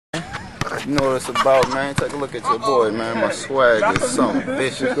You know what it's about, man. Take a look at your boy, man. My swag is something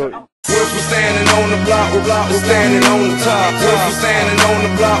vicious. We're standing on the block, we're standing on the top. We're standing on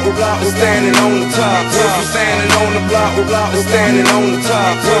the block, we're standing on the top. We're standing on the block, we're standing on the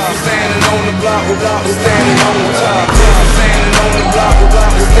top. We're standing on the block, we're standing on the top. We're standing on the block,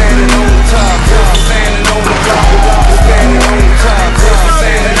 we're standing on the top. We're standing on the block, we're standing on the top. We're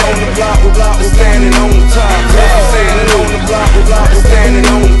standing on the block, we're standing on the top. We're standing on the block, we're standing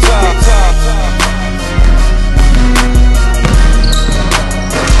on the top.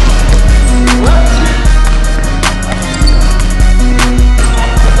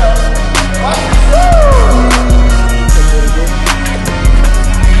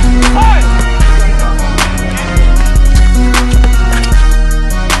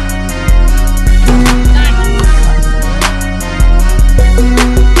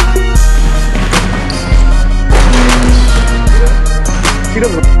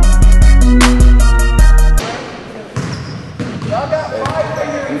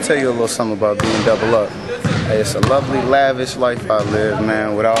 Let me tell you a little something about being double up. Hey, it's a lovely, lavish life I live,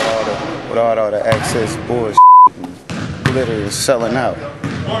 man, without all the excess bullshit, glitter and selling out.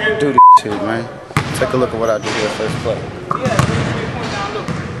 Do this shit, man. Take a look at what I do here first play.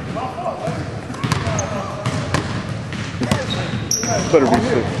 Better be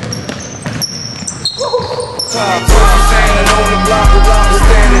sick. We're standing on the block, we're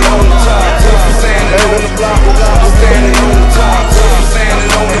standing on the top. We're standing on the block, we're standing on the top. We're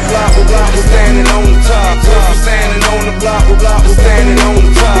standing on the block, we're standing on the top. We're standing on the block, we're standing on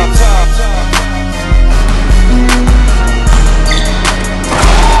the top.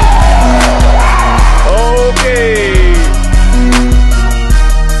 Okay.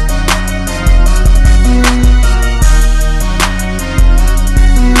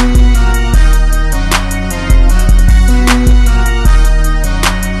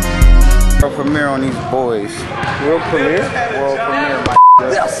 World premiere on these boys. World premiere? World premiere, my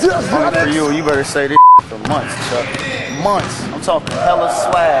yes, yes, for you, you better say this for months, Chuck. Months. I'm talking hella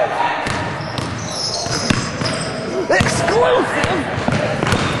swag. Exclusive!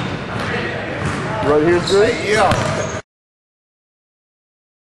 Right here's good? Yeah.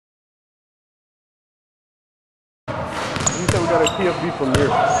 You said we got a TFB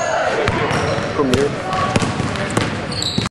premiere. Premiere.